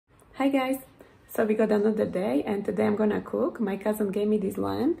Hi guys! So we got another day and today I'm gonna cook. My cousin gave me this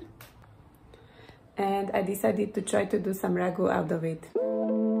lamb and I decided to try to do some ragu out of it.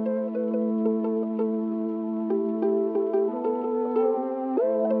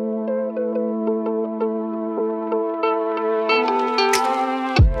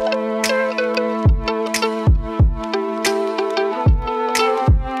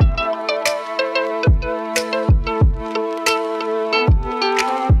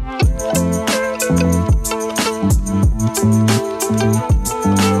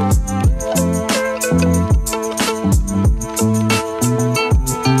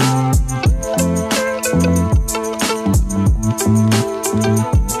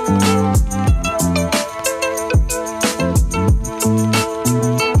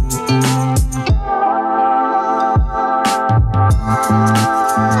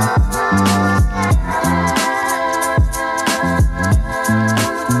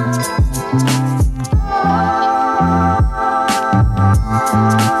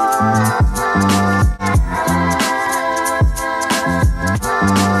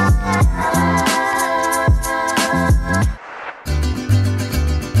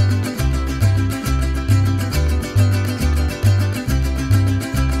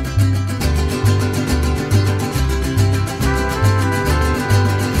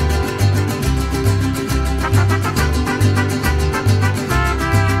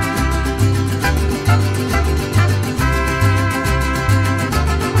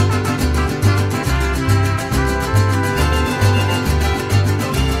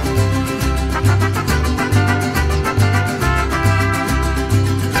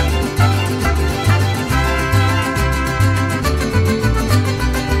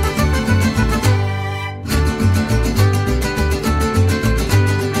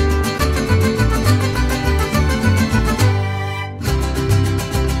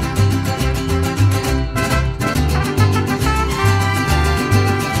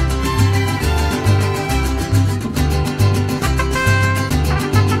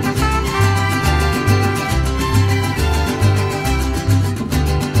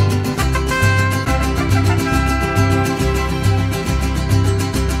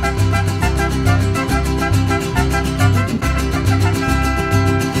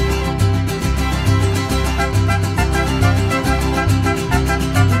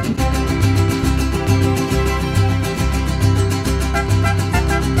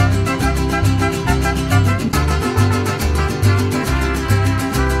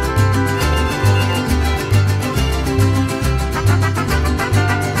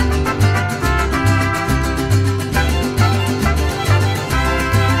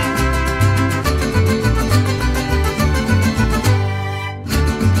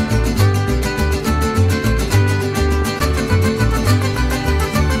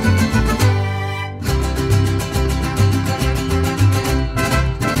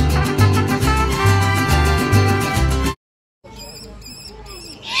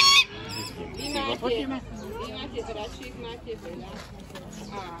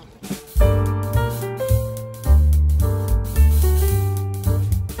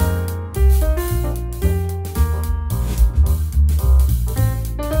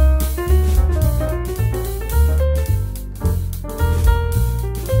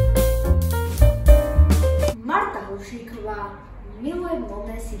 Marta Hošíková miluje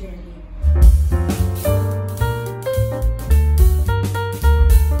modné sireny.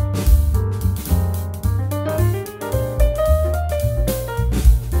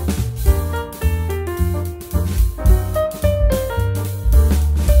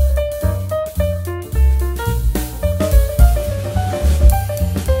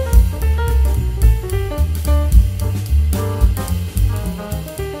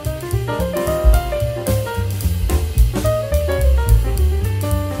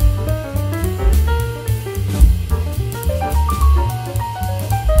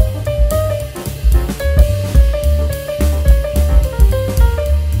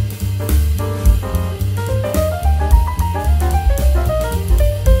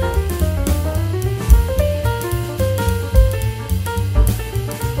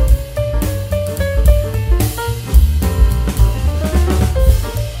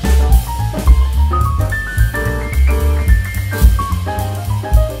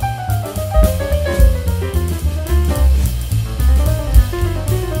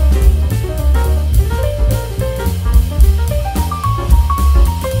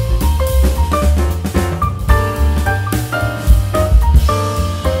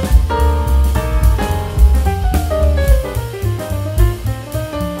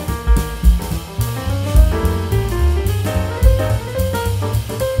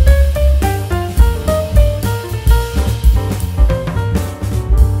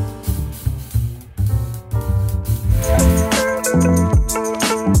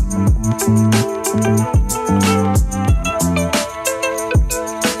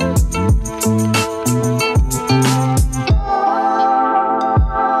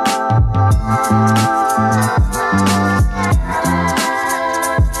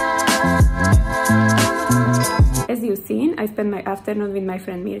 afternoon with my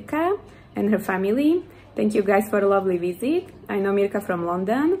friend Mirka and her family. Thank you guys for a lovely visit. I know Mirka from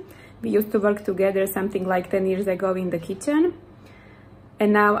London. We used to work together something like 10 years ago in the kitchen.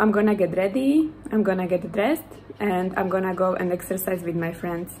 And now I'm gonna get ready, I'm gonna get dressed, and I'm gonna go and exercise with my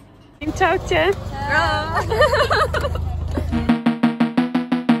friends. Čaute!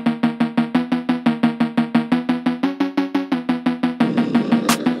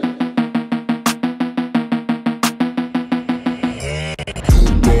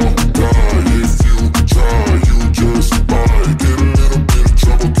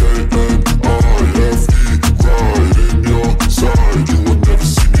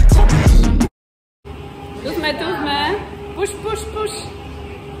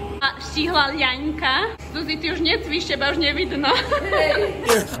 Štíhla Jaňka. Zuzi, ty už necvíš, teba už nevidno.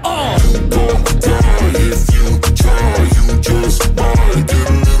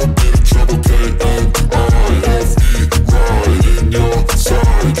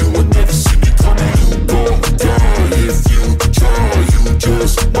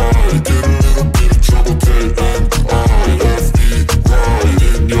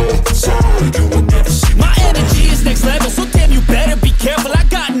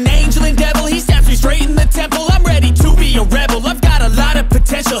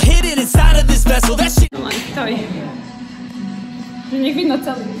 Nech vidno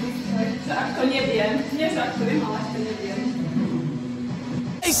celý. Ako neviem. Nežartujem, ale ako neviem.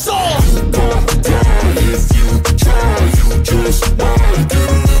 So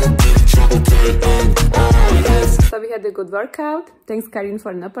we had a good workout. Thanks Karin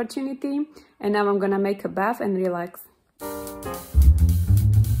for an opportunity. And now I'm gonna make a bath and relax.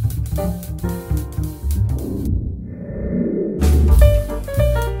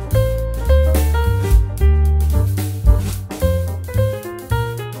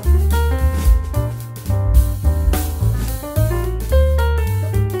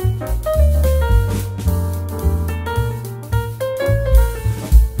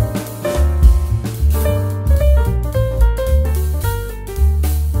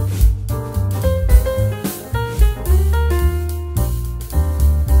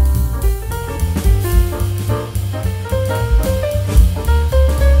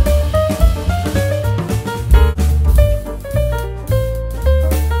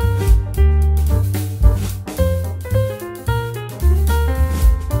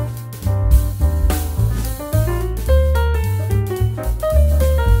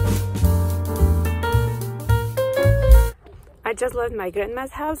 I just left my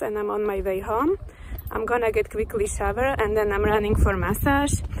grandma's house and I'm on my way home. I'm gonna get quickly shower and then I'm running for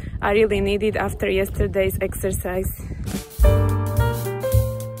massage. I really need it after yesterday's exercise.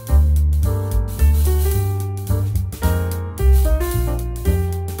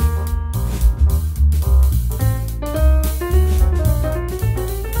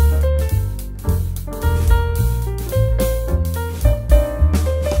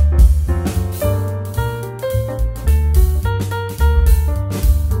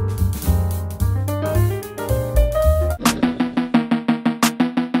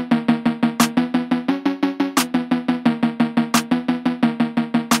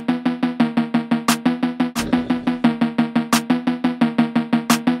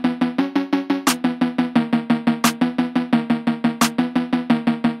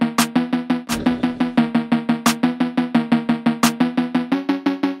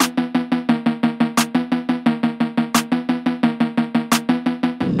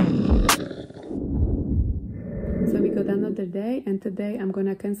 Another day, and today I'm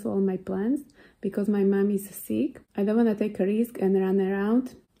gonna cancel all my plans because my mom is sick. I don't wanna take a risk and run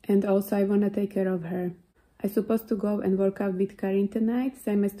around, and also I wanna take care of her. I'm supposed to go and work out with Karin tonight,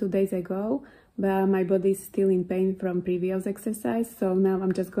 same as 2 days ago, but my body is still in pain from previous exercise, so now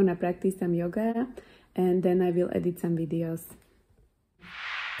I'm just gonna practice some yoga and then I will edit some videos.